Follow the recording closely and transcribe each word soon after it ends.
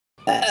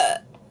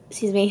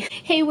Excuse me.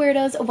 Hey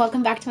weirdos,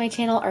 welcome back to my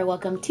channel, or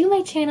welcome to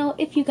my channel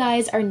if you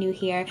guys are new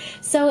here.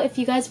 So if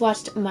you guys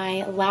watched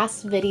my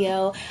last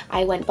video,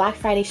 I went Black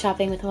Friday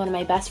shopping with one of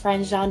my best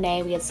friends,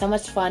 Janae. We had so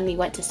much fun. We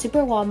went to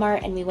Super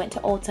Walmart and we went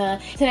to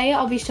Ulta. Today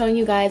I'll be showing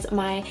you guys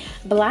my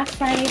Black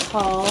Friday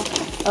haul.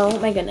 Oh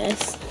my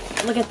goodness.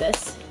 Look at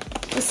this.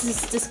 This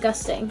is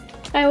disgusting.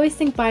 I always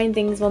think buying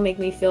things will make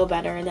me feel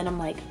better, and then I'm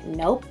like,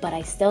 nope, but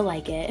I still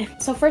like it.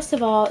 So first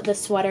of all, the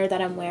sweater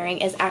that I'm wearing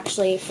is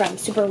actually from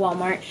Super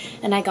Walmart,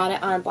 and I got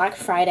it on Black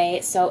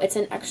Friday. So it's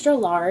an extra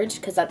large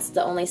because that's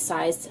the only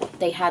size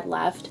they had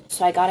left.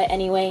 So I got it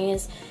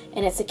anyways,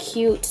 and it's a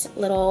cute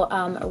little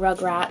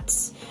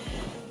Rugrats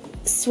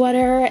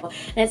sweater,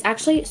 and it's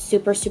actually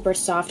super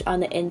soft on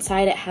the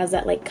inside. It has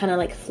that like kind of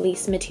like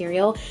fleece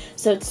material,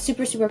 so it's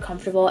super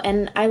comfortable,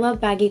 and I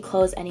love baggy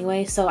clothes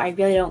anyway, so I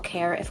really don't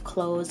care if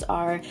clothes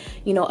are,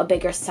 you know, a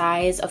bigger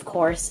size. Of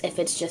course, if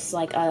it's just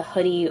like a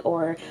hoodie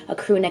or a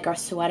crew neck or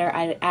sweater,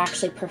 I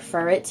actually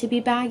prefer it to be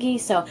baggy,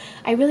 so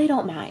I really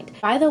don't mind.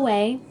 By the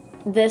way,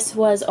 this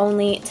was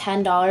only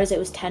 $10. It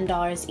was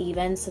 $10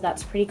 even, so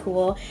that's pretty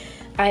cool.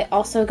 I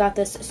also got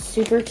this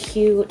super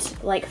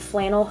cute like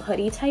flannel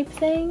hoodie type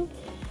thing.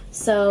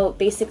 So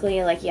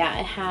basically, like, yeah,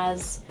 it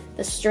has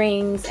the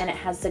strings and it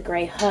has the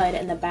gray hood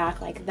in the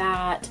back like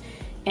that,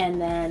 and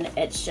then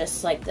it's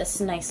just like this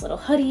nice little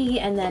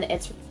hoodie, and then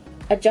it's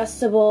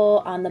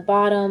adjustable on the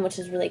bottom, which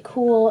is really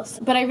cool.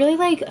 But I really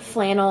like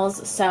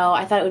flannels, so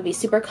I thought it would be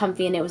super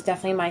comfy, and it was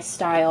definitely my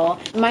style.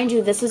 Mind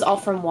you, this is all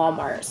from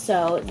Walmart.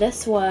 So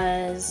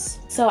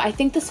I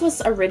think this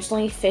was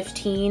originally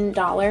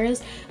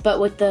 $15, but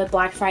with the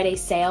Black Friday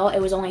sale, it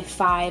was only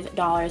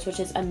 $5, which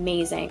is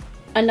amazing.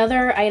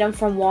 Another item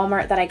from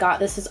Walmart that I got,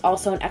 this is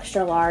also an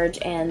extra large,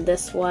 and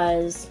this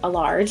was a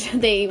large.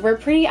 They were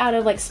pretty out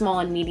of like small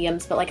and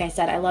mediums, but like I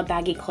said, I love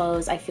baggy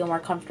clothes. I feel more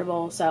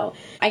comfortable, so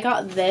I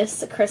got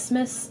this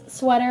Christmas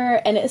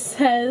sweater, and it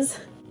says,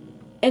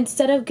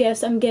 "Instead of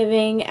gifts, I'm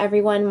giving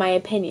everyone my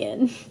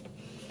opinion."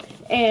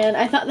 And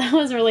I thought that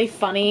was really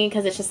funny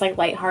because it's just like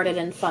lighthearted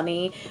and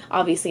funny.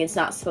 Obviously, it's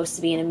not supposed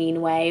to be in a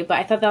mean way, but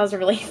I thought that was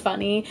really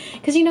funny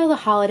because, you know, the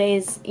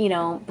holidays, you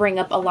know, bring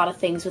up a lot of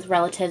things with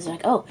relatives. Like,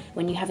 oh,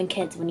 when you having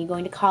kids, when you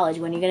going to college,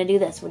 when you're going to do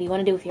this, what do you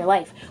want to do with your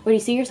life? Where do you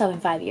see yourself in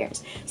 5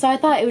 years? So I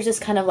thought it was just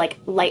kind of like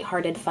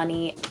lighthearted,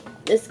 funny.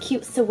 This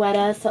cute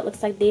sweater, so it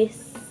looks like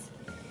this.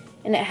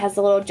 And it has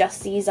the little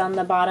adjusties on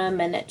the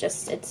bottom, and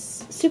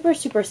it's super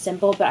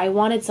simple, but I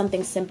wanted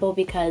something simple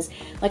because,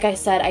 like I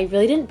said, I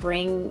really didn't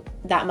bring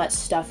that much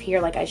stuff here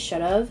like I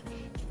should have,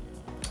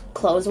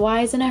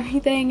 clothes-wise and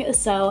everything.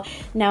 So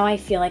now I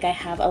feel like I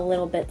have a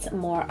little bit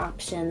more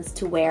options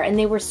to wear, and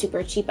they were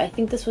super cheap. I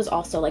think this was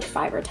also like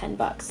 $5 or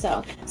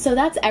 $10. So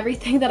that's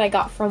everything that I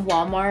got from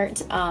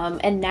Walmart.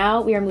 And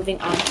now we are moving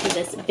on to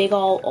this big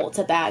ol'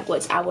 Ulta bag,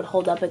 which I would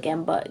hold up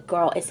again, but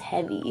girl, it's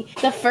heavy.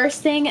 The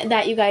first thing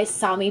that you guys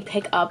saw me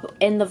pick up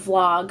in the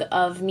vlog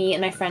of me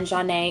and my friend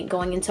Janae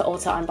going into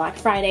Ulta on Black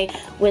Friday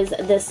was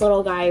this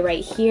little guy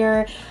right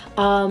here.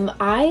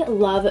 I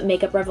love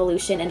Makeup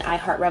Revolution and I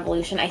Heart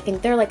Revolution. I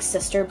think they're like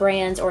sister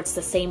brands, or it's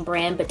the same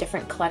brand but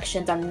different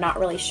collections. I'm not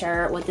really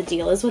sure what the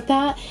deal is with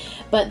that,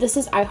 but this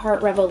is I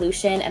Heart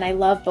Revolution, and I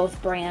love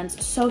both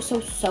brands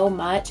so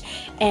much,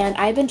 and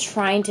I've been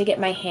trying to get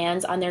my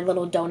hands on their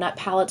little donut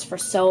palettes for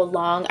so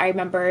long. I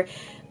remember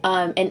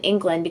in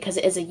England, because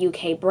it is a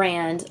UK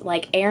brand,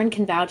 like Aaron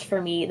can vouch for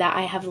me that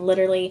I have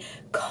literally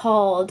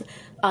called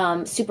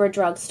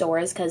Superdrug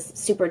stores, because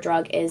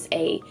Superdrug is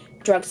a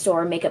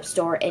drugstore makeup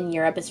store in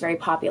Europe. It's very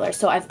popular.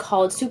 So I've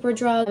called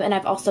Superdrug, and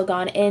I've also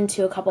gone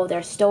into a couple of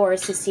their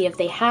stores to see if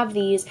they have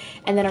these,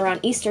 and then around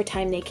Easter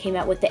time they came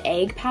out with the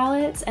egg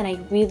palettes, and I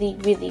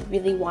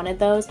really wanted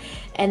those,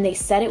 and they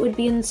said it would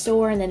be in the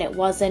store and then it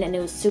wasn't, and it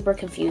was super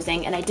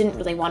confusing, and I didn't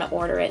really want to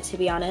order it, to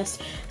be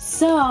honest.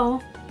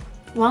 So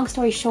long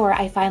story short,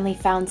 I finally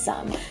found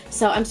some.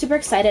 So I'm super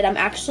excited. I'm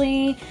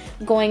actually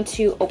going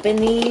to open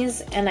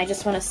these, and I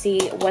just want to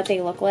see what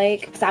they look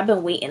like because I've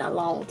been waiting a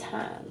long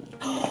time.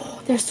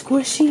 They're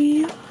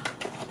squishy.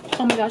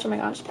 Oh my gosh, oh my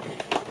gosh.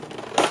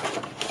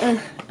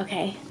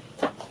 Okay.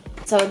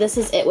 So this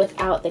is it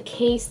without the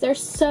case. They're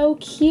so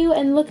cute,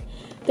 and look,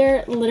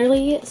 they're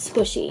literally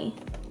squishy.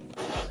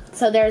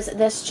 So there's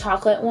this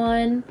chocolate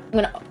one. I'm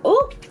gonna,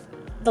 oh!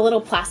 The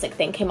little plastic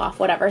thing came off,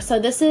 whatever. So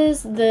this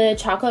is the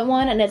chocolate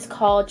one, and it's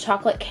called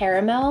Chocolate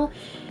Caramel,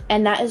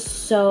 and that is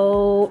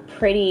so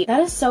pretty.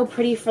 That is so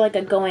pretty for like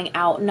a going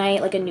out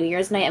night, like a New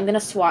Year's night. I'm gonna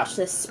swatch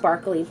this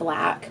sparkly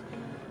black.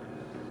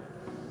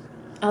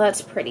 Oh,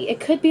 that's pretty. It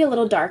could be a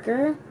little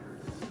darker.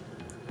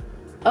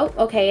 Oh,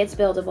 okay, it's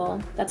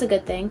buildable. That's a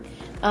good thing.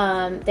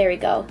 There we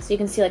go. So you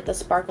can see like the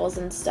sparkles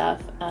and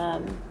stuff.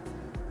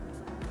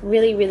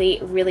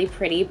 Really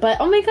pretty,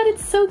 but oh my god,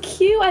 it's so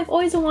cute. I've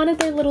always wanted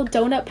their little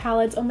donut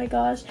palettes. Oh my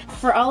gosh.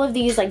 For all of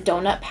these like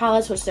donut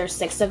palettes, which there's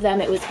 6 of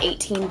them, it was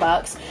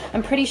 $18.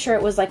 I'm pretty sure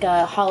it was like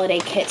a holiday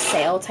kit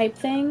sale type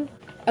thing.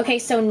 Okay,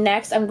 so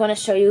next I'm going to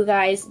show you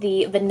guys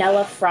the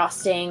vanilla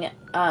frosting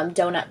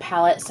donut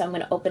palette. So I'm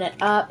going to open it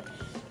up.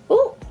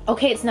 Ooh,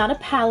 Okay, it's not a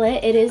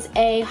palette, it is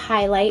a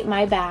highlight,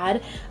 my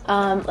bad.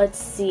 Let's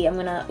see, I'm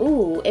gonna,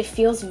 ooh, it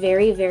feels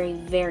very, very,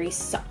 very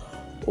soft.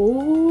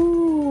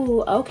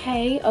 Ooh,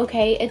 okay,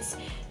 okay. It's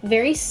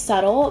very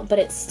subtle, but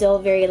it's still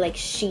very like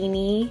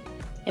sheeny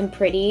and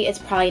pretty. It's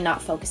probably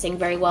not focusing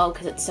very well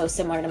because it's so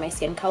similar to my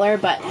skin color,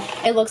 but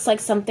it looks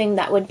like something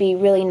that would be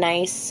really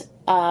nice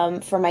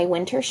for my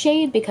winter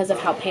shade because of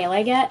how pale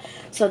I get.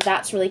 So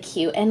that's really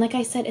cute. And like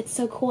I said, it's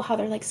so cool how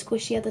they're like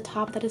squishy at the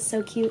top. That is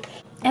so cute.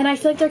 And I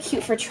feel like they're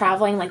cute for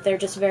traveling. Like they're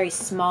just very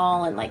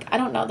small and like, I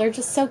don't know, they're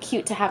just so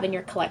cute to have in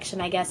your collection,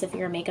 I guess, if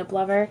you're a makeup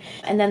lover.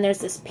 And then there's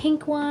this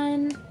pink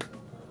one.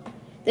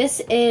 This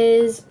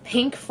is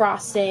pink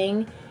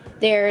frosting.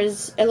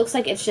 It looks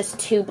like it's just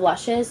 2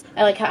 blushes.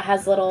 I like how it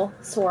has a little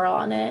swirl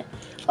on it.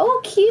 Oh,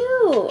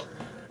 cute.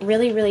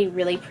 Really, really,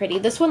 really pretty.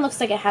 This one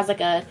looks like it has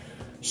like a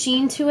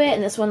sheen to it,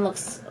 and this one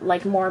looks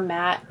like more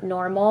matte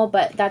normal,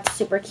 but that's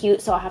super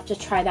cute, so I'll have to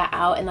try that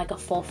out in like a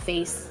full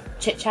face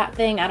chit chat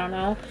thing. I don't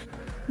know.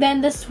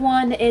 Then this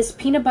one is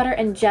peanut butter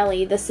and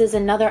jelly. This is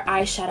another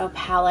eyeshadow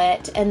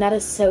palette, and that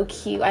is so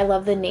cute. I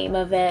love the name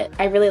of it.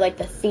 I really like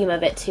the theme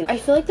of it too. I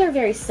feel like they're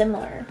very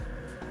similar.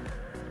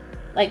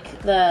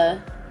 Like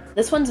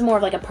this one's more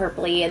of like a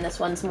purpley and this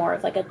one's more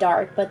of like a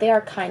dark, but they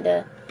are kind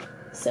of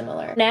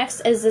similar. Next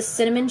is this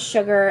cinnamon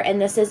sugar,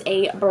 and this is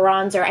a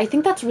bronzer. I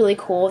think that's really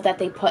cool that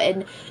they put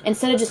in,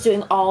 instead of just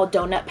doing all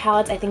donut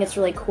palettes, I think it's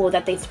really cool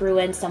that they threw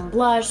in some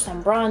blush,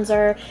 some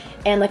bronzer,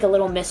 and like a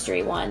little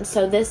mystery one.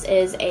 So this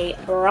is a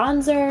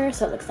bronzer,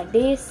 so it looks like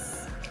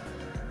this,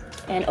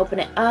 and open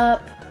it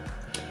up.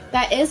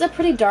 That is a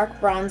pretty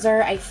dark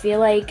bronzer. I feel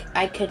like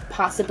I could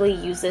possibly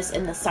use this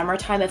in the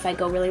summertime if I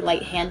go really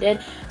light-handed.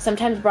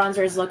 Sometimes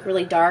bronzers look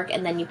really dark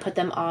and then you put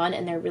them on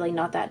and they're really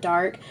not that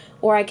dark.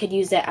 Or I could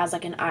use it as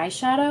like an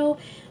eyeshadow.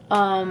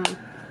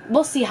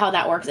 We'll see how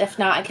that works. If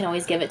not, I can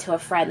always give it to a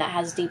friend that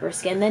has deeper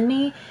skin than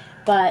me.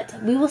 But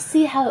we will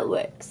see how it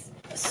works.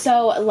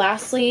 So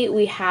lastly,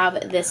 we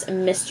have this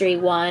mystery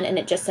one, and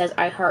it just says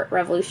I Heart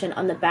Revolution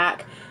on the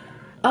back.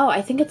 Oh,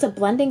 I think it's a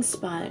blending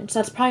sponge.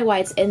 That's probably why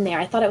it's in there.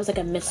 I thought it was like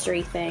a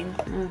mystery thing.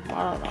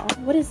 I don't know.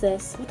 What is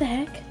this? What the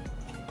heck?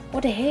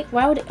 What the heck?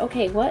 Why would it?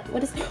 Okay, what?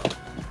 What is...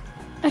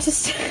 I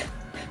just...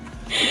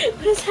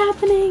 What is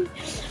happening?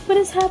 What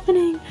is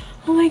happening?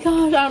 Oh my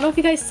gosh. I don't know if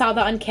you guys saw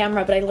that on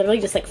camera, but I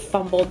literally just like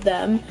fumbled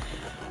them.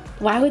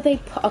 Why would they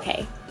put...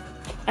 Okay.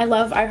 I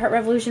love I Heart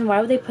Revolution. Why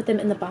would they put them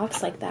in the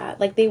box like that?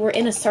 Like they were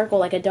in a circle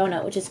like a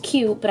donut, which is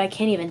cute, but I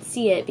can't even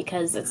see it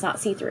because it's not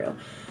see-through.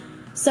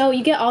 So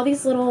you get all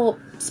these little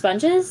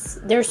sponges.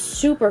 They're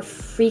super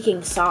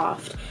freaking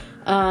soft.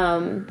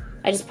 I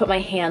just put my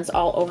hands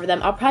all over them.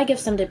 I'll probably give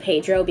some to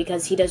Pedro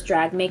because he does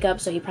drag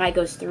makeup, so he probably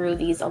goes through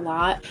these a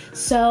lot.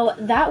 So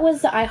that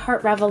was the I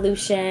Heart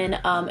Revolution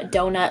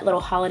donut little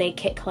holiday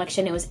kit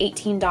collection. It was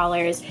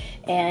 $18,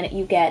 and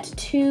you get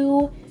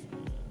two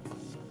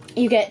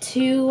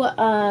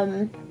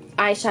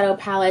eyeshadow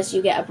palettes,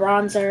 you get a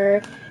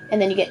bronzer, and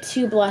then you get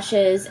 2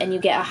 blushes, and you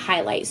get a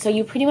highlight. So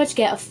you pretty much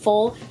get a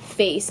full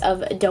face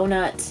of a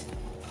donut,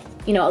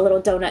 you know, a little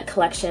donut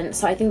collection.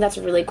 So I think that's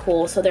really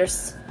cool. So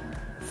there's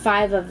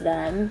 5 of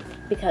them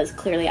because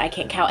clearly I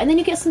can't count. And then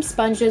you get some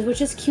sponges,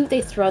 which is cute.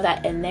 They throw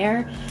that in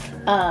there.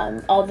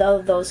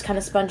 Although those kind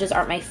of sponges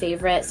aren't my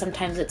favorite.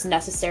 Sometimes it's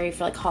necessary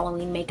for like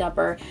Halloween makeup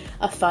or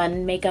a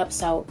fun makeup.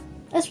 So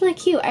that's really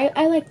cute.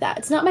 I like that.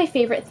 It's not my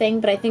favorite thing,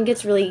 but I think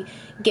it's really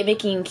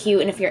gimmicky and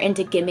cute. And if you're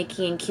into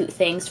gimmicky and cute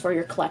things for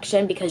your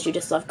collection because you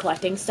just love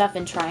collecting stuff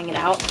and trying it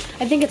out,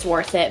 I think it's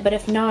worth it. But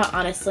if not,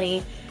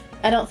 honestly,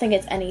 I don't think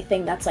it's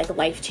anything that's like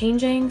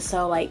life-changing.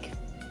 So like,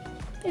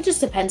 it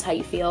just depends how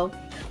you feel.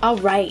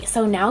 Alright,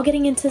 so now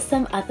getting into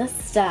some other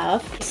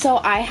stuff. So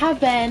I have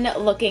been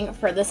looking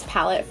for this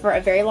palette for a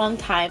very long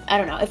time. I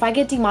don't know, if I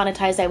get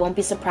demonetized I won't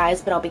be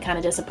surprised, but I'll be kind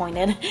of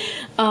disappointed.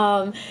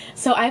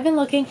 So I've been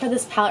looking for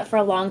this palette for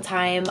a long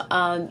time.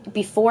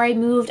 Before I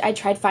moved, I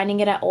tried finding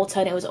it at Ulta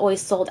and it was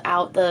always sold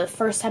out. The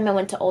first time I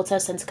went to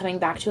Ulta since coming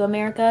back to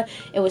America,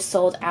 it was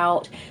sold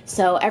out.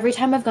 So every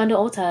time I've gone to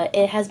Ulta,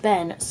 it has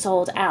been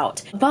sold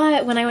out.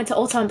 But when I went to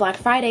Ulta on Black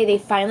Friday, they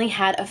finally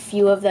had a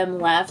few of them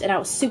left and I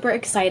was super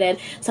excited.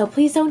 So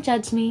please don't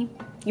judge me.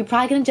 You're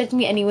probably gonna judge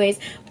me anyways.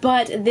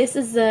 But this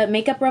is the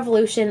Makeup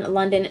Revolution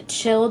London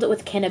Chilled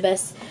with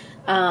Cannabis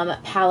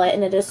palette,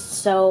 and it is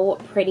so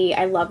pretty.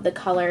 I love the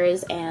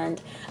colors,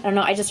 and I don't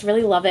know, I just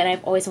really love it, and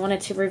I've always wanted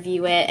to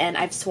review it, and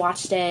I've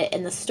swatched it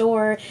in the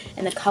store,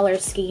 and the color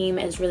scheme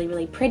is really,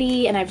 really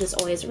pretty, and I've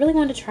just always really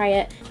wanted to try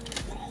it.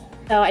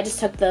 So I just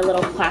took the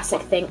little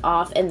plastic thing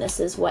off, and this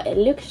is what it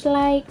looks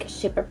like.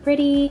 Super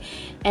pretty.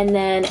 And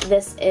then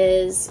this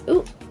is,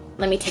 ooh,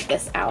 let me take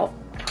this out.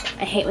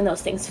 I hate when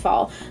those things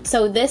fall.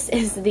 So this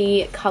is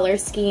the color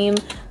scheme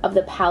of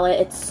the palette.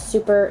 It's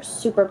super,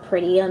 super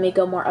pretty. Let me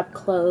go more up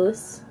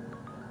close.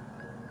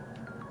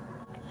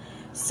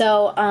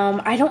 So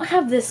I don't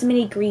have this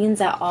many greens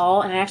at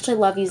all, and I actually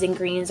love using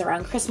greens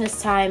around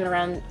Christmas time and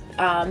around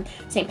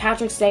St.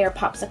 Patrick's Day or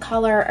pops of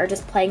color or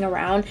just playing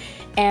around.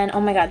 And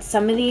oh my god,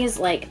 some of these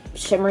like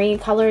shimmery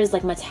colors,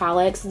 like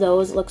metallics,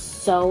 those look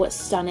so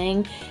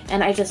stunning.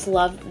 And I just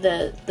love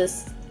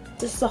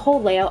just the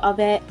whole layout of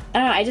it. I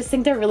don't know, I just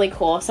think they're really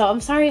cool. So I'm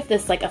sorry if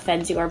this like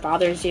offends you or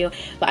bothers you,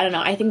 but I don't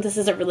know, I think this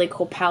is a really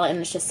cool palette and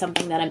it's just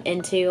something that I'm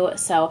into.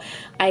 So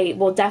I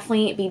will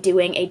definitely be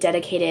doing a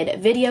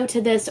dedicated video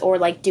to this, or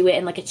like do it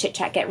in like a chit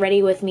chat get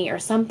ready with me or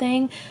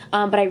something.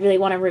 But I really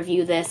want to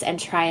review this and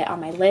try it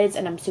on my lids,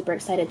 and I'm super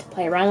excited to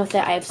play around with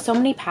it. I have so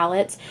many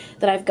palettes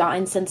that I've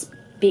gotten since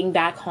being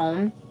back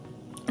home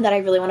that I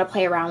really want to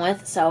play around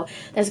with. So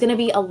there's going to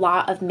be a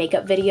lot of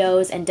makeup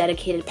videos and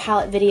dedicated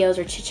palette videos,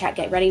 or chit chat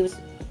get ready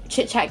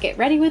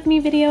with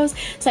me videos.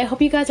 So I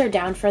hope you guys are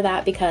down for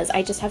that, because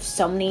I just have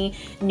so many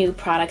new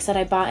products that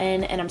I bought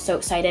in and I'm so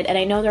excited. And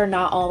I know they're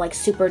not all like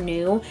super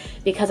new,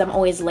 because I'm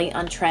always late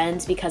on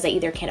trends because I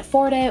either can't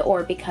afford it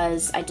or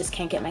because I just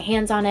can't get my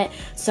hands on it.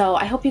 So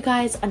I hope you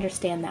guys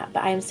understand that,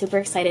 but I am super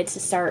excited to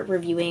start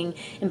reviewing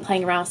and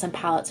playing around with some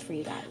palettes for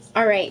you guys.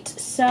 Alright,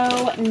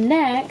 so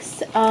next,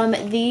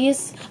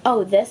 this,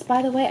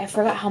 by the way, I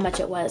forgot how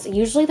much it was.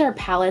 Usually their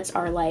palettes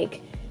are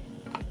like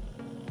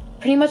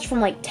pretty much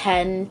from like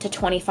 10 to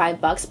 25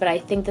 bucks, but I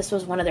think this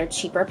was one of their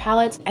cheaper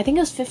palettes. I think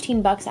it was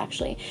 15 bucks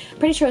actually. I'm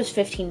pretty sure it was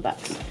 15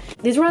 bucks.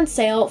 These were on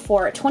sale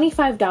for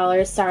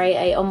 $25. Sorry,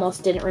 I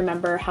almost didn't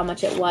remember how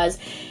much it was.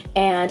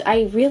 And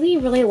I really,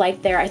 really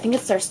like I think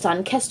it's their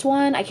sun-kissed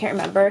one. I can't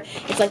remember.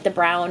 It's like the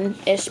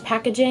brownish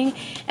packaging.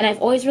 And I've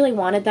always really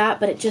wanted that,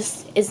 but it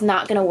just is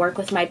not going to work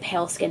with my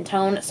pale skin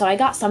tone. So I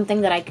got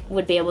something that I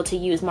would be able to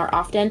use more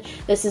often.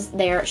 This is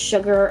their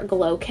Sugar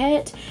Glow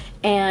Kit.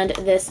 And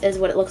this is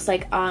what it looks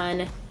like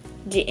on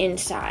the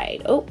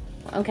inside. Oh,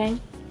 okay.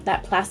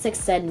 That plastic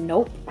said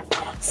nope.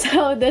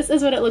 So this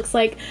is what it looks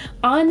like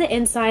on the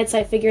inside. So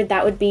I figured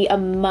that would be a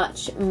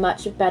much,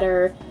 much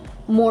better,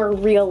 more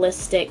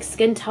realistic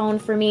skin tone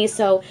for me.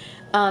 So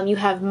you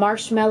have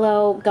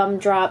Marshmallow,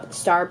 Gumdrop,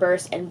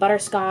 Starburst, and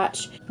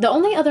Butterscotch. The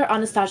only other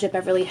Anastasia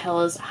Beverly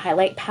Hills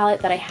highlight palette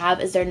that I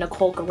have is their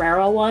Nicole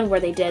Guerrero one, where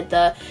they did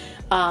the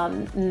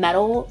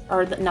metal,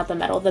 or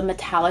the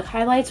metallic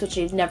highlights, which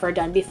they've never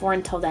done before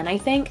until then, I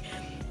think.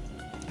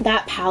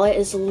 That palette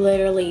is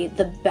literally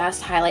the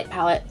best highlight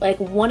palette, like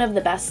one of the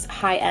best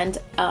high-end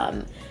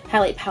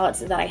highlight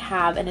palettes that I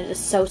have, and it is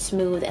so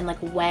smooth and like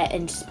wet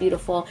and just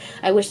beautiful.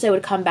 I wish they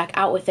would come back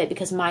out with it,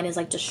 because mine is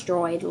like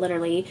destroyed,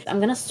 literally. I'm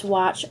gonna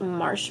swatch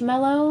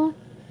Marshmallow,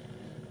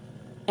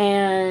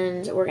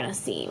 and we're gonna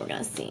see.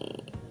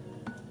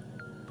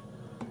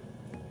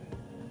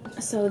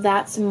 So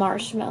that's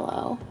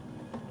Marshmallow.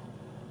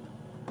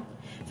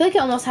 I feel like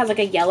it almost has like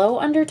a yellow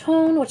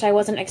undertone, which I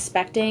wasn't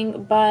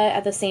expecting, but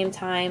at the same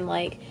time,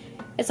 like,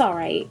 it's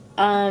alright.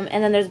 And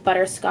then there's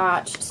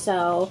Butterscotch,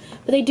 but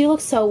they do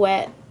look so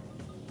wet.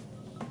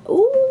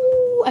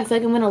 Ooh, I feel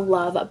like I'm gonna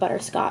love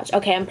Butterscotch.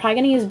 Okay, I'm probably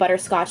gonna use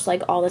Butterscotch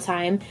like all the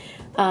time,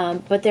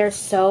 but they're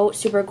so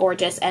super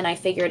gorgeous, and I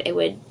figured it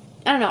would,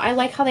 I don't know, I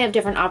like how they have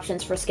different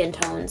options for skin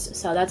tones,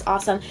 so that's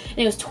awesome. And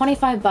it was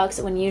 25 bucks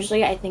when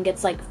usually I think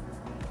it's like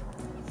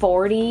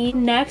 40.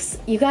 Next,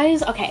 you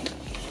guys, okay,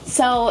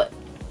 so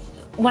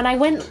when I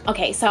went,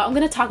 so I'm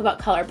going to talk about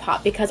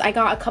ColourPop, because I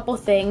got a couple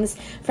things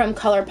from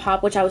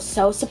ColourPop, which I was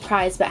so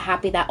surprised but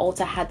happy that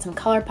Ulta had some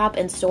ColourPop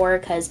in store,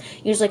 because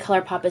usually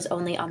ColourPop is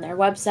only on their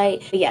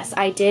website. But yes,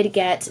 I did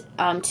get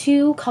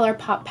 2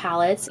 ColourPop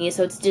palettes.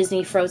 So it's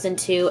Disney Frozen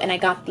 2, and I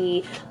got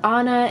the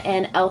Anna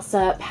and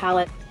Elsa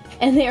palette.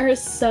 And they are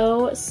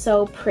so,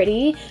 so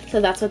pretty. So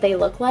that's what they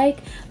look like.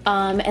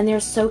 And they're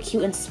so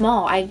cute and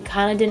small. I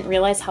kind of didn't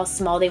realize how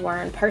small they were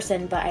in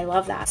person, but I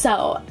love that.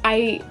 So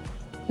I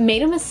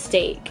made a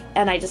mistake,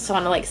 and I just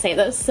want to like say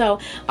this. So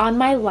on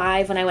my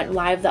live, when I went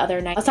live the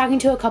other night, I was talking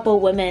to a couple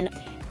women,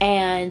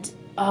 and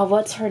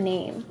what's her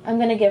name? I'm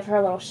gonna give her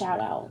a little shout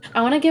out.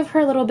 I want to give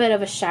her a little bit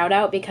of a shout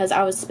out, because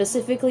I was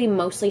specifically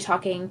mostly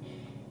talking,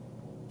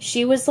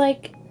 she was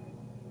like,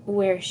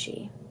 where is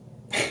she?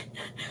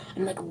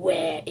 I'm like,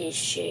 where is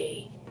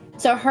she?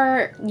 So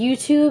her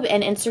YouTube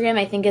and Instagram,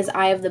 I think, is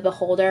Eye of the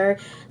Beholder.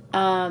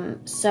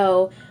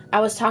 So I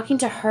was talking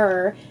to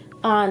her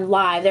on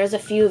live. There's a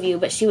few of you,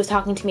 but she was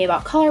talking to me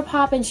about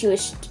ColourPop, and she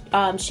was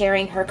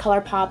sharing her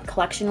ColourPop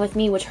collection with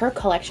me, which her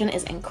collection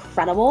is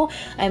incredible.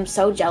 I'm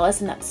so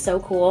jealous, and that's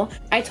so cool.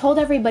 I told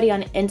everybody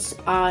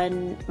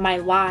on my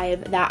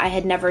live that I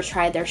had never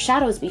tried their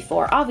shadows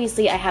before.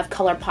 Obviously, I have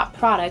ColourPop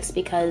products,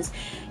 because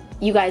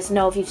you guys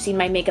know, if you've seen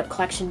my makeup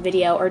collection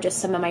video or just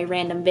some of my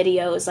random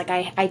videos, like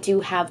I do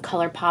have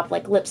ColourPop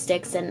like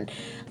lipsticks and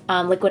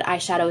liquid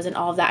eyeshadows and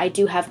all of that. I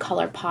do have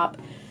ColourPop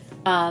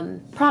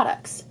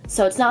products.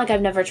 So it's not like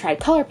I've never tried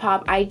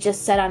ColourPop. I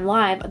just said on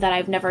live that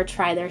I've never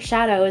tried their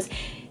shadows,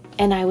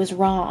 and I was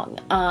wrong.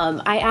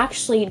 I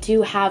actually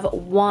do have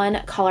one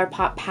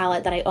ColourPop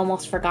palette that I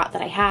almost forgot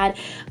that I had.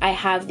 I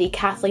have the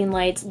Kathleen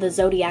Lights, the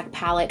Zodiac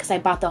palette, because I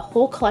bought the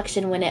whole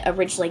collection when it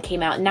originally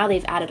came out. Now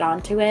they've added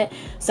on to it,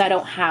 so I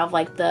don't have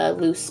like the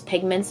loose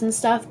pigments and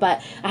stuff,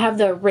 but I have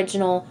the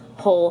original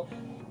whole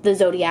the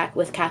Zodiac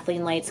with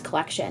Kathleen Light's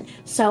collection.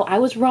 So I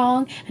was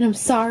wrong, and I'm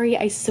sorry,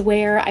 I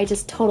swear. I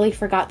just totally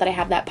forgot that I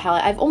have that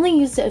palette. I've only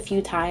used it a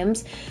few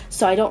times,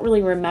 so I don't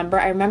really remember.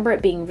 I remember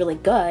it being really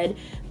good,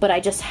 but I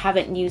just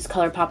haven't used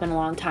ColourPop in a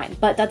long time.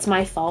 But that's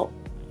my fault.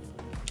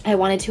 I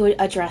wanted to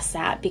address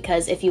that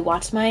because if you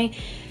watch my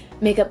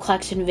makeup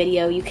collection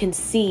video, you can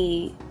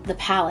see the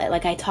palette,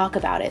 like I talk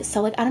about it.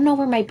 So like, I don't know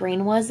where my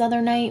brain was the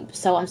other night,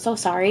 so I'm so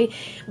sorry,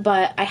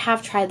 but I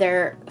have tried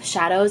their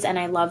shadows and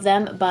I love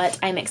them, but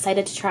I'm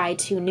excited to try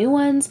 2 new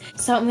ones.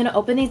 So I'm gonna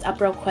open these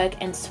up real quick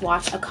and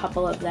swatch a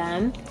couple of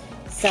them.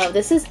 So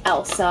this is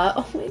Elsa.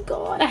 Oh my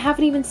god, I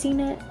haven't even seen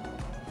it.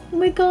 Oh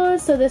my god,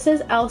 so this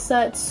is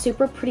Elsa. It's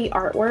super pretty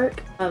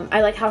artwork.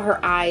 I like how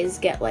her eyes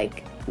get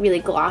like really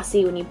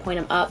glossy when you point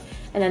them up.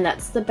 And then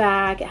that's the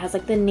back. It has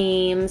like the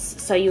names.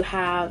 So you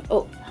have,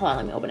 oh, hold on,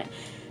 let me open it.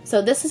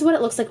 So this is what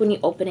it looks like when you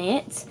open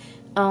it.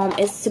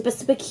 It's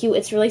super cute.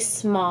 It's really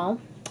small,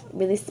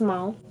 really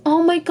small.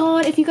 Oh my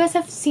god, if you guys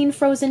have seen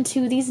Frozen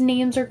 2, these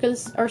names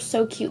are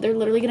so cute. They're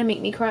literally gonna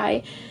make me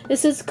cry.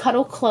 This is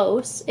Cuddle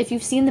Close. If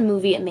you've seen the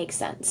movie, it makes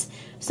sense.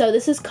 So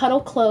this is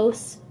Cuddle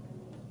Close,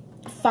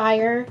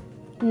 Fire,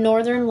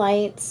 Northern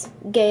Lights,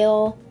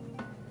 Gale,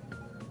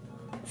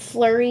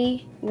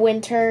 Flurry,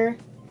 Winter,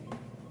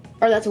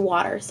 or that's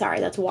water, sorry,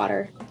 that's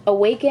water.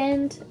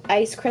 Awakened,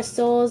 Ice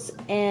Crystals,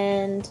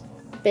 and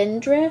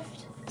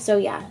Spindrift. So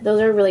yeah, those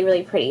are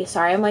really pretty.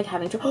 Sorry, I'm like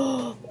having to,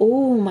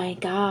 oh my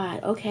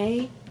god,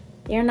 okay.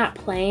 They're not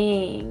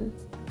playing.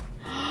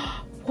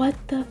 What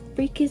the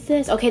freak is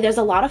this? Okay, there's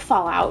a lot of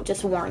fallout,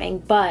 just warning,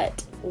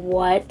 but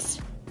what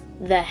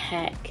the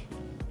heck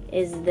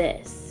is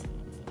this?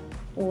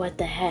 What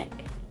the heck?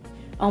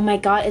 Oh my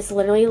god, it's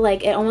literally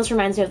like, it almost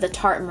reminds me of the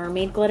Tarte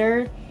Mermaid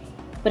glitter,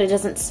 but it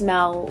doesn't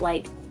smell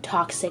like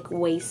toxic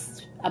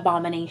waste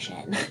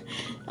abomination.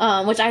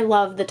 Which I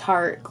love the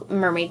Tarte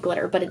Mermaid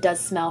glitter, but it does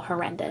smell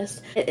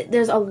horrendous.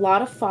 There's a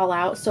lot of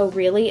fallout, so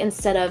really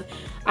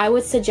I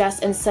would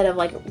suggest instead of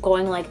like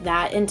going like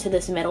that into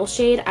this middle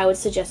shade, I would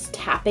suggest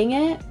tapping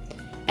it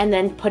and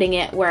then putting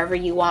it wherever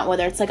you want,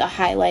 whether it's like a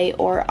highlight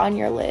or on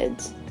your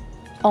lids.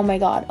 Oh my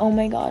god, oh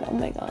my god, oh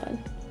my god.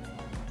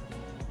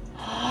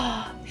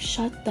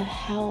 Shut the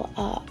hell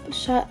up.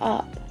 Shut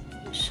up.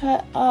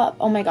 Shut up.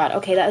 Oh my god.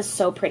 Okay, that is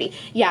so pretty.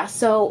 Yeah,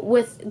 so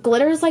with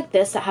glitters like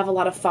this that have a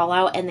lot of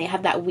fallout and they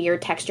have that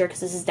weird texture, because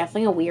this is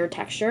definitely a weird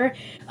texture,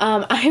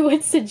 I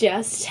would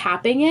suggest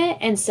tapping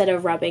it instead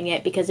of rubbing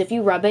it, because if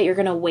you rub it, you're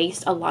going to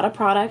waste a lot of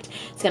product.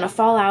 It's going to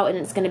fall out and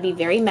it's going to be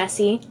very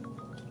messy.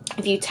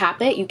 If you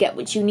tap it, you get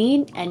what you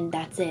need, and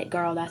that's it,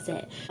 girl, that's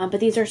it. But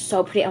these are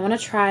so pretty. I want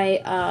to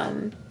try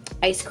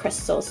Ice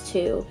Crystals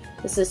too.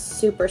 This is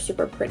super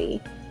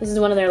pretty. This is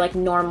one of their like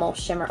normal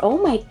shimmer. Oh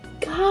my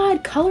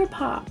god,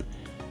 ColourPop.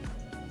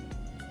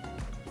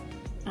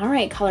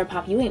 Alright,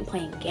 ColourPop, you ain't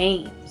playing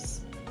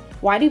games.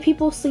 Why do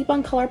people sleep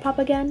on ColourPop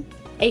again?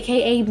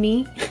 AKA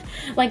me.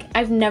 Like,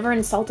 I've never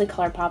insulted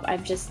ColourPop.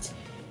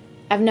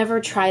 I've never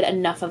tried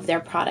enough of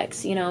their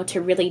products, you know, to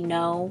really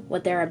know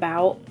what they're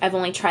about. I've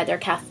only tried their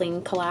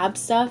Kathleen collab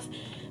stuff,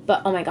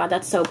 but oh my god,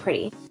 that's so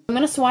pretty. I'm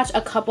going to swatch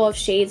a couple of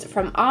shades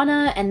from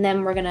Anna, and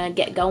then we're going to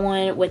get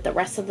going with the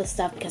rest of the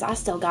stuff, because I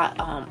still got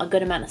a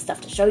good amount of stuff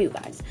to show you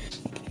guys.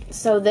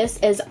 So this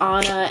is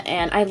Anna,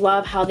 and I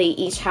love how they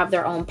each have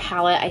their own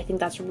palette. I think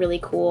that's really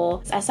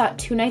cool. I saw it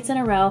 2 nights in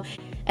a row,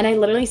 and I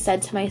literally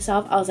said to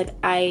myself, I was like,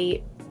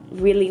 I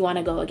really want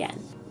to go again.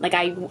 Like,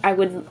 I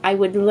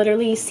would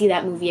literally see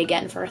that movie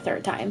again for a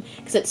 3rd time,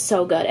 because it's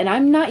so good. And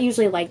I'm not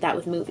usually like that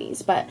with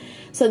movies, but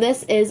so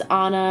this is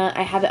Anna.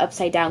 I have it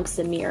upside down because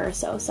of the mirror,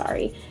 so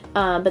sorry.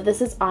 But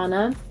this is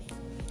Anna.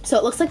 So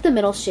it looks like the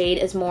middle shade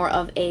is more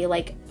of a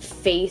like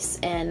face,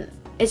 and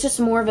it's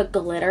just more of a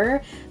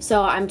glitter.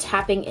 So I'm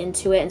tapping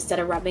into it instead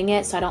of rubbing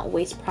it so I don't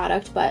waste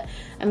product, but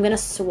I'm gonna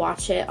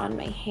swatch it on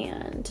my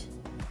hand,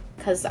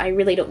 because I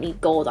really don't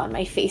need gold on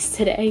my face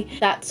today.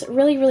 That's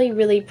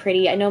really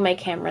pretty. I know my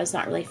camera's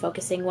not really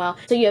focusing well.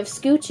 So you have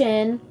Scooch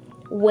In,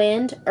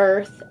 Wind,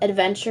 Earth,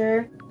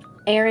 Adventure,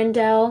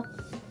 Arendelle,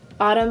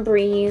 Autumn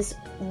Breeze,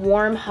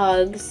 Warm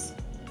Hugs,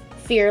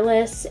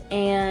 Fearless,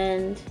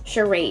 and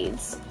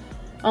Charades.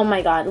 Oh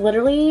my god,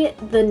 literally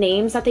the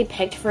names that they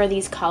picked for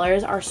these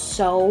colors are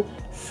so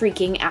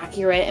freaking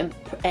accurate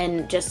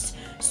and just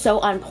so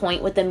on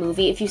point with the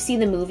movie. If you see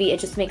the movie, it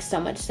just makes so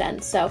much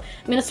sense. So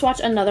I'm gonna swatch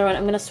another one.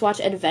 I'm gonna swatch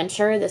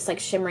Adventure, this like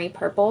shimmery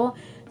purple.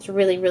 It's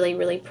really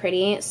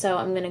pretty. So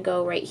I'm gonna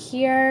go right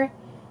here.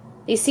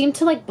 These seem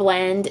to like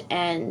blend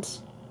and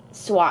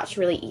swatch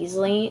really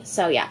easily.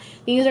 So yeah,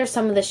 these are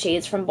some of the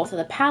shades from both of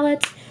the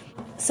palettes.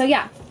 So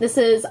yeah, this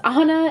is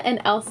Anna and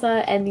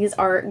Elsa, and these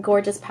are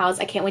gorgeous palettes.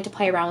 I can't wait to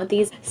play around with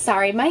these.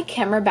 Sorry, my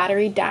camera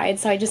battery died,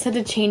 so I just had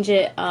to change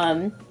it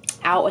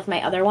out with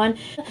my other one.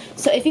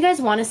 So if you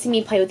guys want to see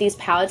me play with these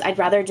palettes, I'd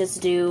rather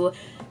just do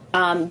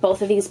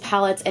both of these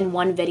palettes in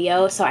one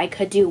video. So I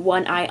could do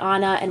one eye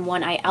Anna and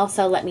one eye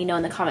Elsa. Let me know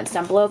in the comments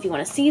down below if you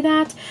want to see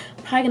that.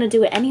 I'm probably going to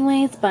do it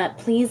anyways, but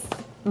please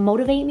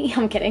motivate me.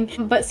 I'm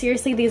kidding. But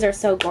seriously, these are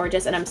so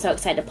gorgeous and I'm so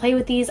excited to play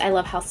with these. I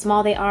love how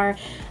small they are.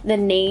 The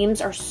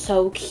names are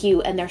so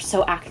cute and they're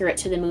so accurate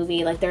to the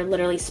movie. Like they're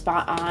literally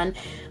spot on.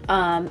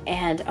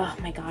 And oh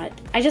my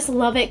god, I just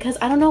love it because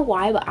I don't know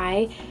why, but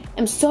I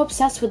am so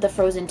obsessed with the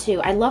Frozen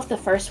 2. I love the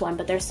first one,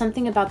 but there's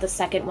something about the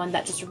second one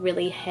that just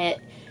really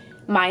hit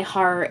my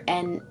heart,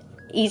 and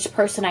each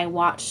person I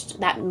watched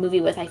that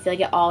movie with, I feel like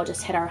it all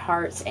just hit our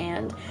hearts,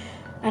 and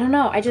I don't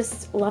know, I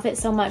just love it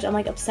so much. I'm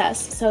like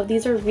obsessed. So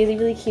these are really,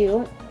 really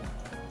cute.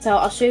 So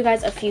I'll show you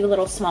guys a few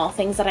little small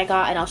things that I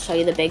got, and I'll show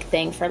you the big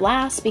thing for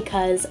last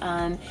because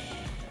I'm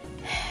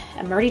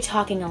already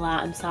talking a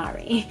lot, I'm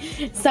sorry.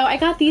 So I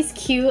got these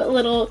cute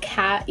little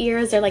cat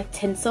ears. They're like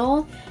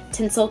tinsel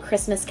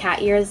Christmas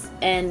cat ears,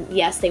 and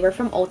yes, they were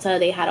from Ulta.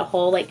 They had a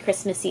whole like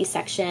Christmassy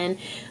section,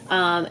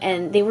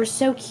 and they were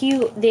so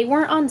cute. They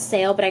weren't on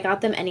sale, but I got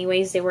them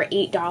anyways. They were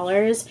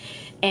 $8,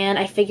 and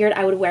I figured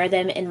I would wear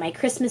them in my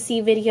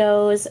Christmassy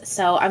videos.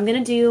 So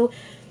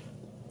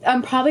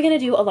I'm probably gonna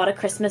do a lot of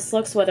Christmas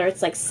looks, whether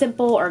it's like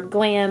simple or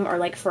glam or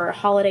like for a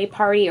holiday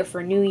party or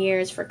for New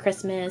Year's, for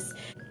Christmas,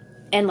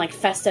 and like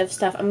festive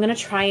stuff. I'm gonna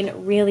try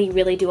and really,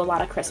 really do a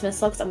lot of Christmas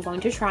looks. I'm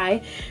going to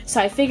try. So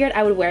I figured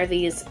I would wear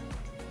these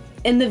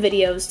in the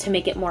videos to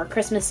make it more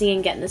Christmassy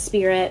and get in the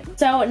spirit.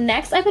 So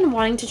next, I've been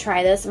wanting to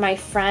try this. My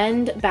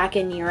friend back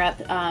in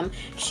Europe,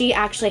 she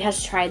actually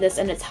has tried this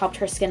and it's helped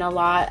her skin a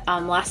lot.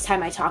 Last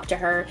time I talked to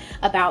her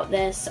about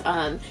this,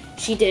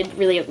 she did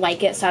really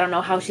like it, so I don't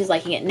know how she's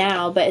liking it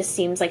now, but it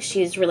seems like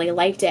she's really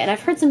liked it. And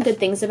I've heard some good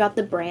things about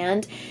the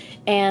brand,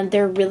 and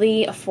they're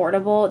really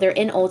affordable. They're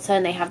in Ulta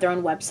and they have their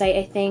own website,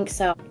 I think.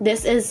 So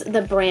this is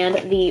the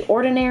brand The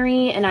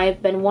Ordinary, and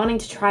I've been wanting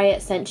to try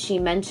it since she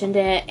mentioned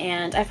it,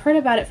 and I've heard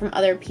about it from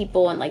other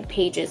people and like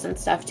pages and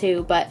stuff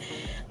too, but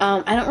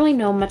I don't really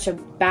know much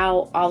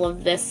about all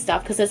of this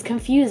stuff because it's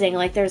confusing.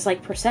 Like there's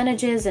like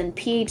percentages and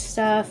pH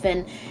stuff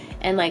and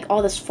like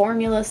all this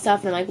formula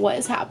stuff, and I'm like, what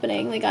is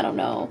happening? Like, I don't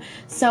know.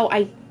 So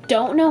I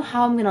don't know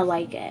how I'm gonna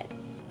like it,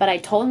 but I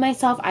told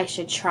myself I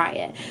should try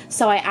it.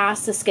 So I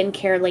asked the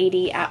skincare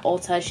lady at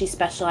Ulta. She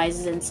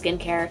specializes in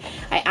skincare.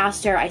 I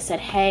asked her, I said,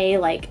 hey,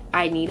 like,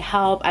 I need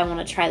help. I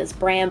want to try this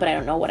brand, but I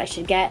don't know what I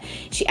should get.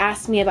 She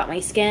asked me about my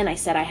skin. I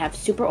said I have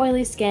super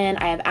oily skin.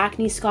 I have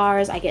acne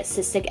scars. I get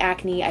cystic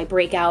acne. I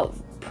break out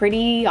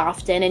pretty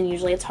often, and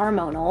usually it's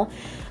hormonal.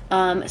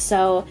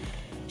 So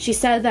she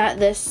said that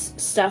this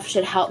stuff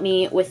should help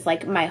me with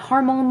like my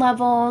hormone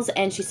levels,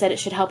 and she said it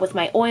should help with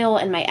my oil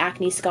and my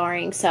acne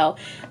scarring. So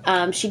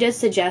she did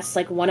suggest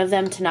like one of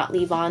them to not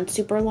leave on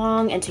super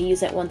long and to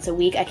use it once a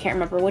week. I can't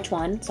remember which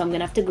one, so I'm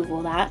gonna have to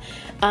Google that.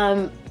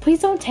 Please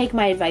don't take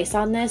my advice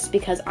on this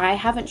because I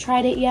haven't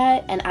tried it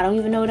yet and I don't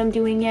even know what I'm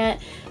doing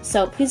yet.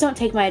 So please don't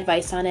take my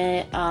advice on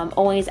it.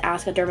 Always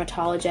ask a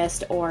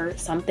dermatologist or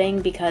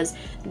something because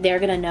they're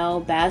gonna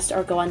know best,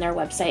 or go on their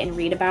website and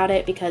read about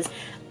it, because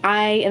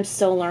I am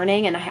still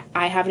learning and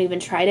I haven't even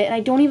tried it, and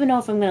I don't even know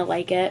if I'm going to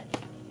like it.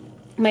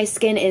 My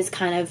skin is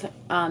kind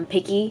of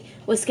picky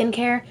with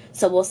skincare,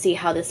 so we'll see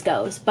how this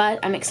goes. But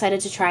I'm excited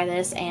to try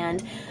this,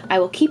 and I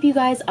will keep you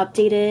guys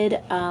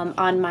updated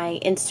on my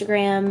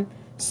Instagram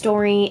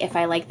story if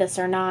I like this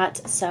or not.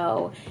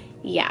 So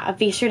yeah,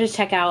 be sure to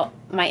check out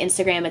my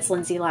Instagram. It's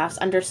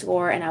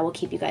LindsayLaughs_, and I will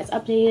keep you guys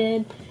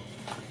updated.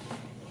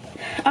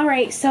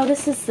 Alright, so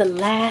this is the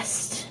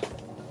last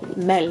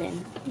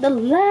melon.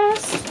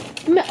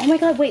 Oh my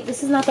god, wait,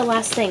 this is not the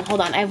last thing.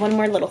 Hold on, I have one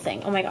more little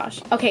thing. Oh my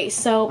gosh. Okay,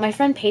 so my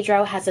friend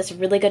Pedro has this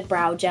really good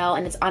brow gel,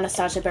 and it's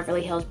Anastasia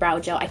Beverly Hills brow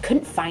gel. I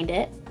couldn't find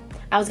it.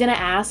 I was gonna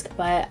ask,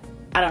 but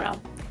I don't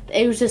know.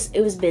 It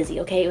was busy,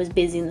 okay? It was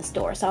busy in the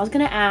store. So I was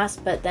gonna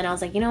ask, but then I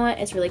was like, you know what?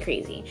 It's really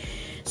crazy.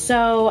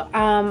 So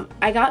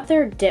I got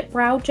their dip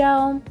brow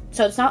gel.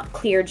 So it's not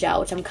clear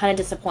gel, which I'm kind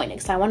of disappointed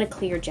because I want a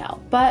clear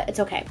gel, but it's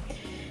okay.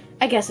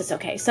 I guess it's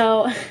okay.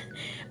 So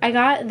I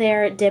got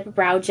their dip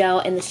brow gel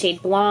in the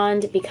shade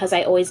Blonde because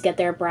I always get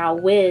their Brow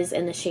Wiz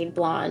in the shade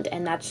Blonde,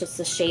 and that's just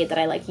the shade that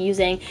I like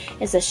using.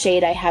 It's the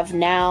shade I have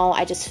now.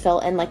 I just fill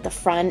in like the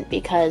front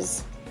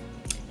because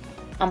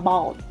I'm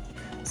bald.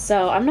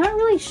 So I'm not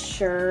really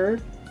sure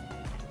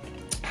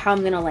how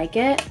I'm gonna like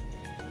it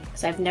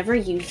because I've never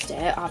used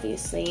it,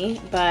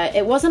 obviously, but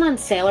it wasn't on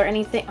sale or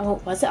anything.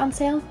 Oh, was it on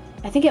sale?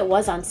 I think it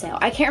was on sale.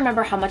 I can't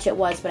remember how much it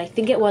was, but I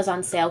think it was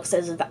on sale because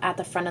it was at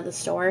the front of the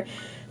store.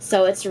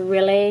 So it's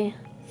really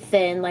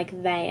thin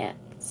like that,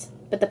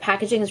 but the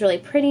packaging is really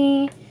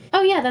pretty.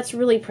 Oh yeah, that's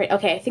really pretty.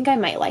 Okay, I think I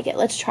might like it.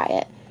 Let's try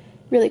it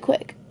really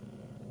quick.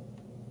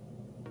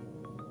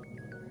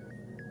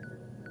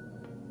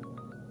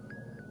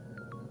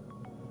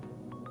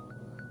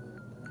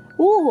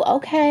 Ooh,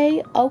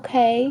 okay.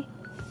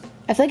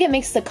 I feel like it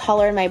makes the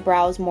color in my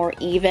brows more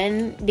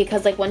even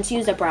because like once you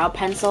use a brow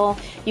pencil,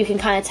 you can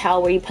kind of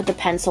tell where you put the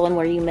pencil and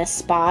where you miss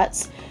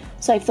spots.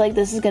 So I feel like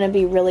this is going to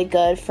be really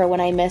good for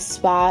when I miss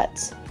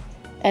spots.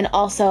 And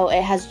also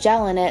it has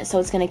gel in it, so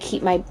it's going to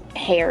keep my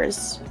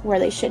hairs where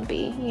they should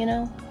be, you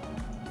know?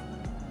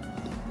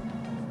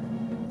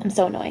 I'm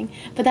so annoying.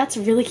 But that's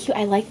really cute.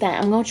 I like that.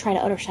 I'm going to try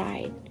the other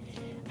side.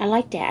 I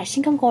like that. I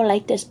think I'm going to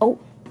like this. Oh.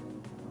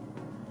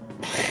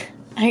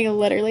 I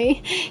literally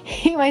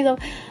hate myself.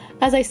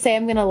 As I say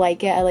I'm gonna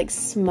like it, I like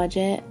smudge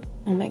it.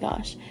 Oh my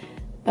gosh.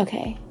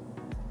 Okay.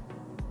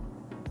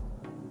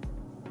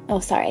 Oh,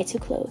 sorry, too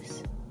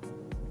close.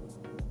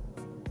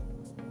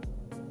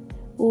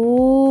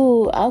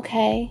 Ooh,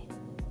 okay.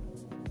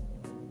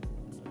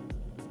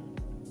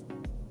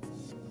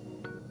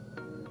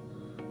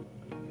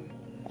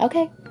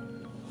 Okay.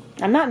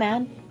 I'm not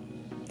mad.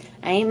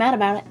 I ain't mad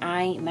about it.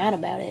 I ain't mad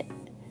about it.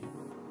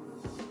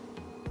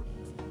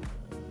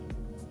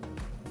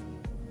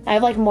 I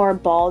have like more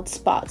bald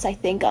spots, I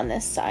think, on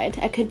this side.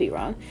 I could be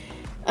wrong.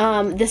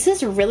 This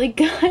is really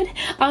good.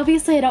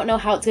 Obviously, I don't know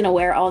how it's gonna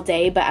wear all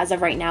day, but as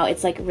of right now,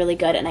 it's like really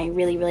good and I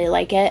really, really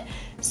like it.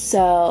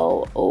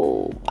 So,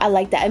 oh, I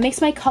like that. It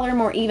makes my color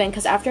more even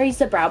because after I use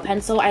the brow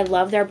pencil, I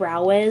love their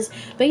Brow Wiz.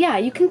 But yeah,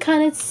 you can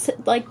kind of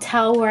like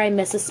tell where I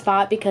miss a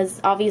spot because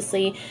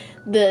obviously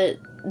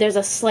there's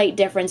a slight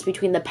difference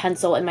between the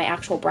pencil and my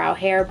actual brow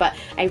hair, but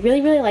I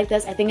really, really like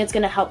this. I think it's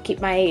gonna help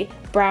keep my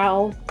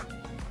brows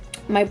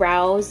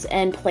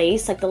in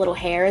place, like the little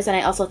hairs, and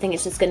I also think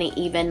it's just gonna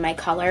even my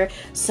color.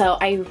 So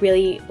I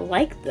really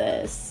like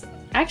this.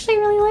 I actually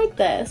really like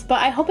this,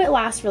 but I hope it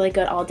lasts really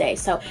good all day.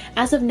 So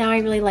as of now, I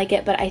really like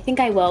it, but I think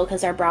I will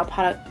because our brow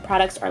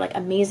products are like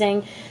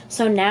amazing.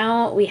 So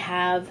now we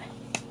have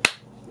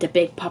the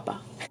Big Papa.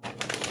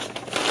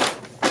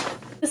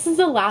 This is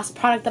the last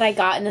product that I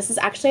got, and this is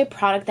actually a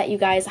product that you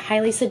guys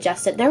highly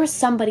suggested. There was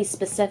somebody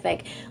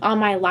specific on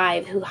my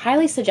live who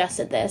highly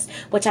suggested this,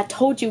 which I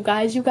told you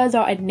guys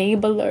are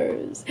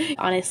enablers.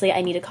 Honestly,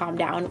 I need to calm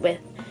down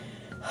with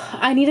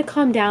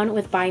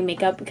buying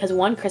makeup because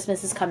one,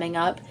 Christmas is coming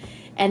up,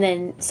 and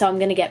then so I'm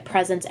gonna get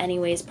presents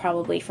anyways,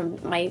 probably from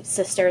my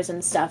sisters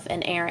and stuff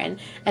and Aaron,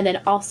 and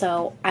then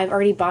also I've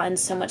already bought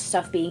so much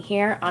stuff being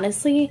here.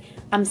 Honestly,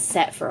 I'm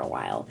set for a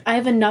while. I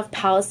have enough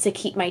palettes to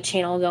keep my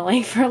channel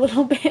going for a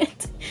little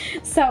bit,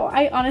 so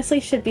I honestly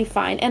should be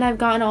fine. And I've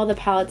gotten all the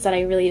palettes that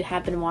I really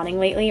have been wanting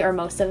lately, or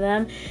most of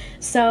them.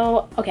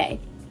 So okay,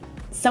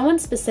 someone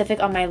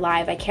specific on my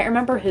live, I can't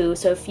remember who,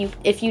 so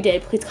if you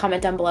did, please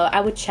comment down below.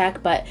 I would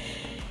check, but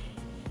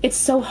it's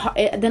so hard.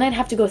 Then I'd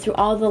have to go through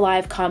all the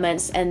live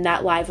comments, and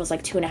that live was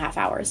like 2.5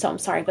 hours, so I'm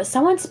sorry. But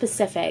someone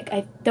specific,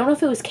 I don't know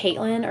if it was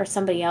Caitlin or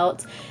somebody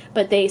else,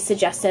 but they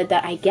suggested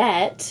that I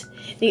get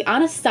the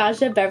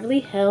Anastasia Beverly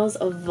Hills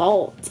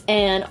Vault,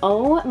 and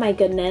oh my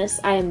goodness,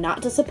 I am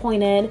not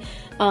disappointed.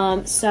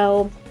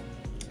 So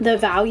the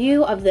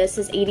value of this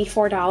is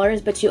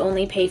 $84, but you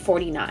only pay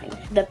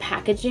 $49. The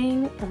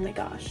packaging, oh my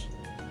gosh,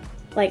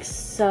 like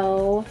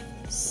so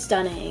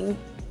stunning.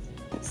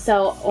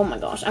 So, oh my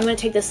gosh, I'm gonna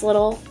take this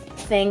little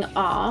thing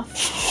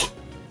off.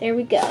 There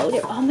we go.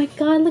 There, oh my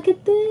god, look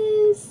at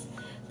this.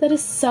 That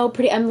is so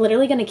pretty. I'm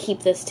literally gonna keep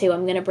this too.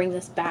 I'm gonna bring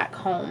this back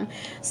home.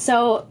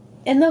 So,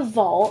 in the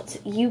vault,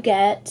 you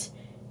get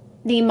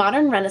the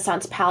Modern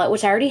Renaissance palette,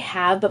 which I already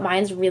have, but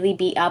mine's really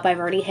beat up. I've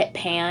already hit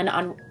pan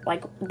on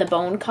like the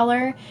bone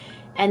color.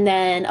 And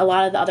then a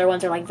lot of the other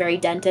ones are like very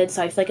dented,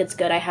 so I feel like it's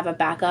good I have a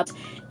backup.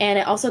 And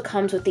it also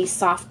comes with the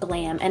Soft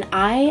Glam, and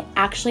I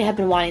actually have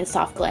been wanting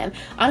Soft Glam.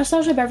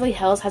 Anastasia Beverly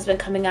Hills has been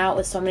coming out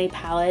with so many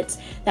palettes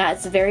that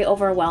it's very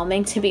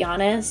overwhelming, to be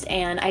honest,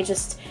 and I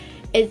just,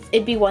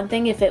 it'd be one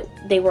thing if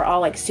they were all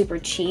like super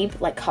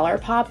cheap, like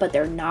ColourPop, but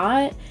they're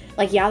not.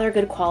 Like, yeah, they're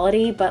good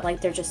quality, but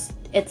like they're just,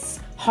 it's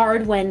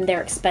hard when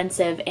they're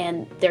expensive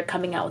and they're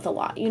coming out with a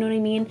lot, you know what I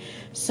mean?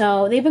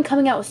 So they've been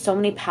coming out with so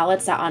many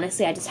palettes that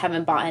honestly I just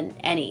haven't bought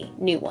any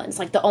new ones.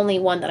 Like the only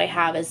one that I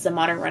have is the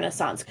Modern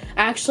Renaissance.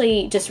 I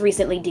actually just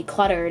recently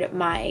decluttered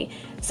my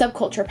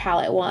Subculture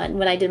palette one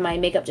when I did my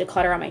makeup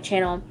declutter on my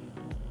channel.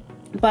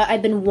 But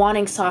I've been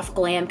wanting Soft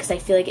Glam because I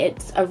feel like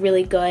it's a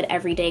really good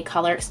everyday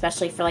color,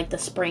 especially for like the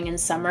spring and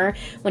summer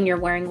when you're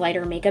wearing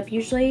lighter makeup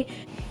usually.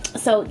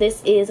 So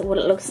this is what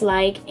it looks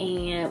like,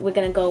 and we're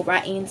gonna go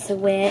right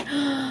into it.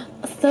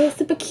 So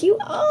super cute.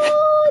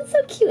 Oh, it's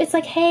so cute. It's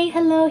like, hey,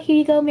 hello, here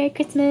you go, Merry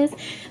Christmas.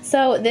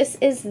 So this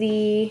is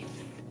the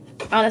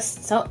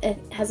so it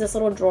has this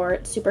little drawer.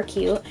 It's super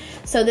cute.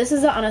 So this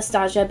is the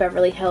Anastasia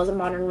Beverly Hills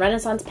Modern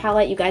Renaissance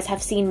palette. You guys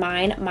have seen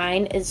mine.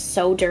 Mine is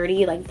so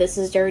dirty. Like, this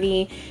is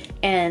dirty,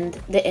 and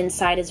the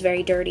inside is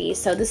very dirty.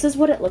 So this is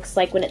what it looks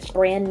like when it's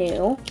brand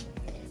new.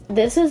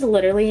 This is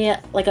literally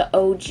like an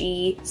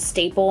OG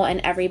staple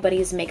in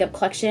everybody's makeup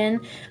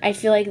collection. I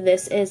feel like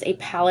this is a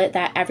palette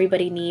that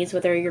everybody needs,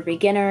 whether you're a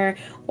beginner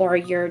or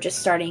you're just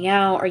starting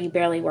out or you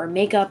barely wear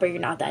makeup or you're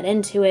not that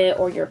into it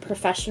or you're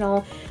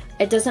professional.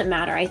 It doesn't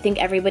matter. I think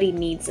everybody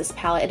needs this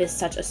palette. It is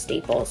such a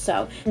staple.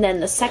 So, and then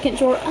the second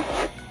drawer,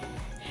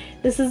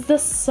 this is the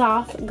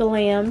Soft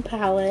Glam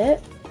palette.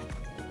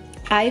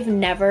 I've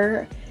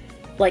never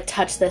like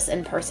touched this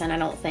in person, I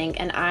don't think,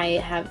 and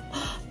I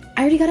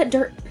already got it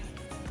dirt.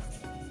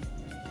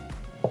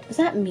 Was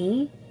that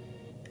me?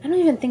 I don't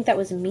even think that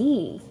was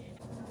me.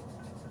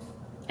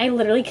 I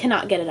literally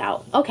cannot get it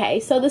out. Okay,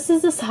 so this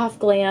is the Soft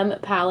Glam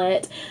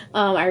palette.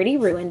 I already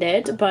ruined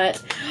it,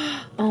 but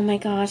oh my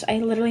gosh, I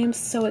literally am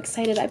so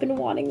excited. I've been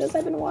wanting this.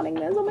 I've been wanting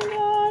this. Oh my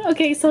god.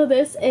 Okay, so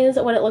this is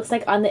what it looks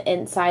like on the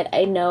inside.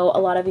 I know a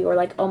lot of you are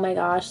like, oh my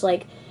gosh,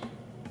 like,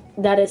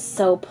 that is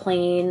so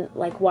plain,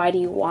 like why do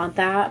you want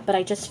that? But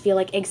I just feel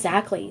like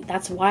exactly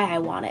that's why I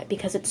want it,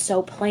 because it's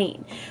so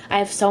plain. I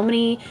have so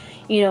many,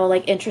 you know,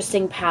 like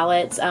interesting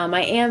palettes.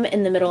 I am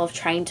in the middle of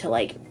trying to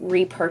like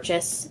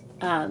repurchase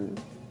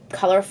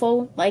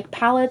colorful like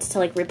palettes to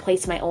like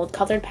replace my old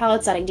colored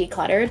palettes that I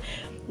decluttered,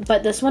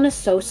 but this one is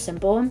so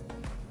simple.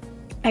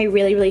 I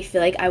really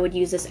feel like I would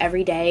use this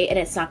every day and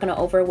it's not going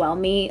to overwhelm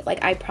me.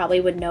 Like I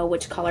probably would know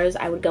which colors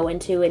I would go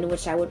into and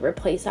which I would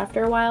replace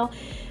after a while.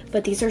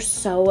 But these are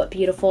so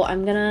beautiful.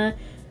 I'm gonna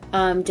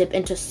dip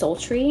into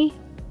Sultry.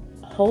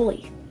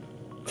 Holy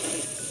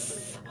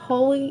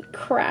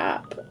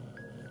crap.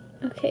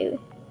 Okay.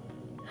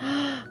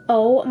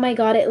 Oh my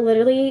god, it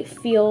literally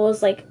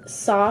feels like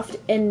soft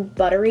and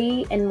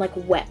buttery and like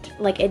wet.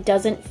 Like it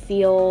doesn't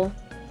feel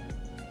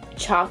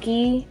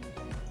chalky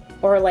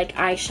or like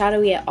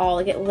eyeshadowy at all.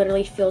 Like it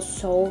literally feels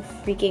so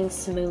freaking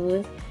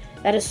smooth.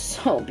 That is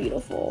so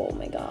beautiful. Oh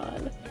my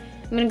god.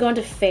 I'm gonna go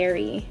into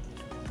Fairy.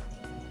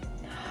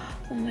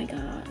 Oh my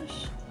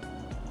gosh.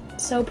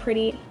 So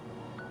pretty.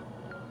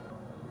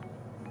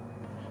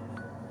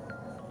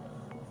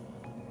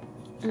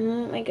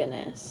 Oh my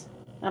goodness.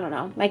 I don't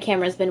know. My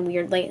camera's been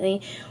weird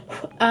lately.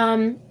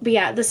 But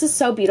yeah, this is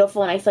so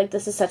beautiful and I feel like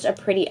this is such a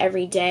pretty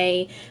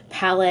everyday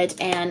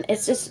palette and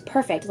it's just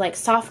perfect. Like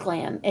soft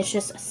glam. It's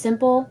just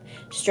simple,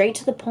 straight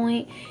to the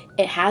point.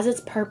 It has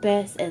its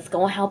purpose. It's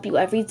going to help you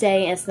every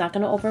day and it's not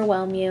going to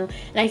overwhelm you.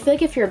 And I feel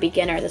like if you're a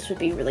beginner, this would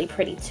be really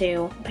pretty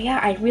too. But yeah,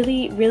 I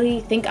really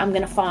think I'm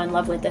going to fall in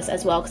love with this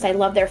as well because I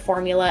love their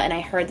formula and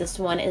I heard this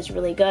one is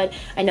really good.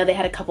 I know they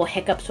had a couple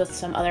hiccups with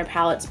some other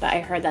palettes, but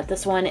I heard that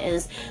this one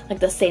is like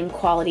the same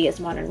quality as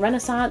Modern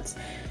Renaissance.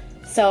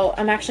 So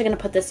I'm actually going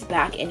to put this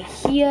back in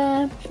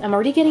here. I'm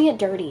already getting it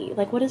dirty.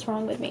 Like, what is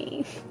wrong with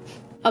me?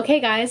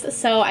 Okay guys,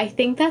 so I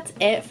think that's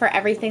it for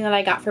everything that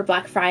I got for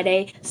Black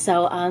Friday.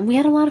 So we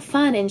had a lot of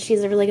fun and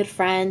she's a really good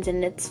friend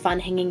and it's fun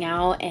hanging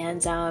out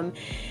and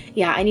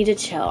yeah, I need to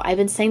chill. I've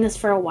been saying this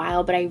for a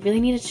while, but I really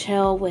need to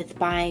chill with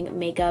buying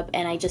makeup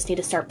and I just need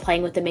to start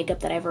playing with the makeup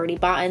that I've already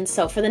bought. And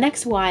so for the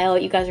next while,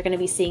 you guys are going to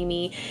be seeing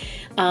me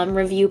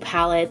review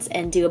palettes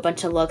and do a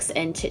bunch of looks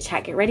and chit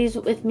chat get ready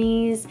with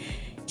me's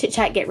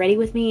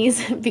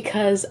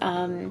because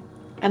I'm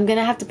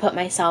gonna have to put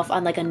myself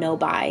on like a no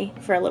buy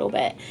for a little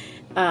bit.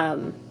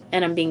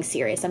 And I'm being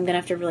serious. I'm gonna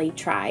have to really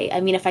try. I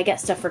mean, if I get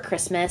stuff for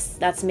Christmas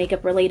that's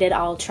makeup related,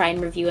 I'll try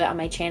and review it on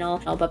my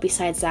channel. Oh, but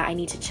besides that, I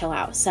need to chill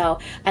out. So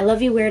I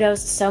love you weirdos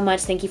so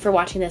much. Thank you for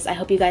watching this. I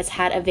hope you guys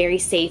had a very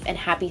safe and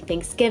happy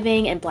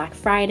Thanksgiving and Black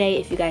Friday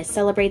if you guys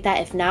celebrate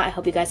that. If not, I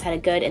hope you guys had a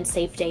good and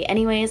safe day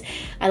anyways.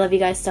 I love you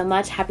guys so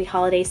much. Happy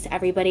holidays to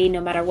everybody, no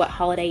matter what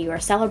holiday you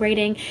are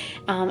celebrating.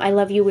 I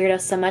love you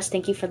weirdos so much.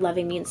 Thank you for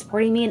loving me and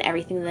supporting me and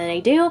everything that I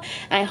do.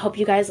 And I hope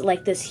you guys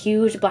like this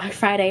huge Black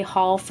Friday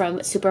haul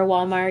from Super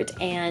Walmart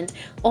and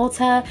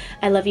Ulta.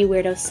 I love you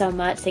weirdos so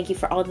much. Thank you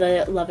for all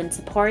the love and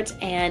support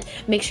and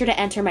make sure to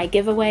enter my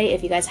giveaway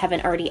if you guys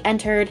haven't already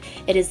entered.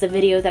 It is the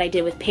video that I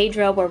did with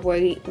Pedro where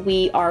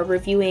we are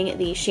reviewing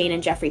the Shane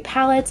and Jeffree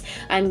palettes.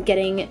 I'm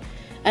giving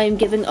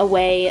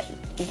away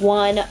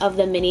one of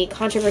the mini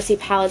controversy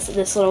palettes,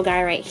 this little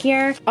guy right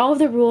here. All of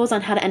the rules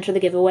on how to enter the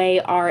giveaway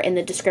are in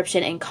the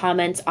description and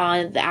comments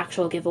on the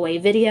actual giveaway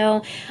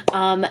video.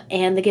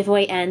 And the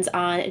giveaway ends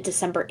on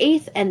December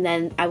 8th and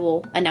then I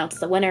will announce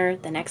the winner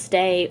the next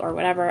day or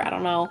whatever, I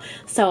don't know.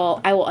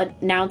 So I will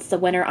announce the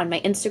winner on my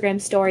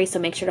Instagram story, so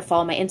make sure to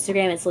follow my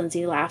Instagram. It's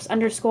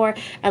LindsayLaughs_.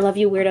 I love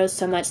you weirdos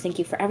so much. Thank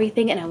you for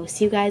everything and I will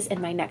see you guys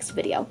in my next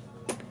video.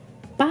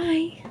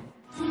 Bye!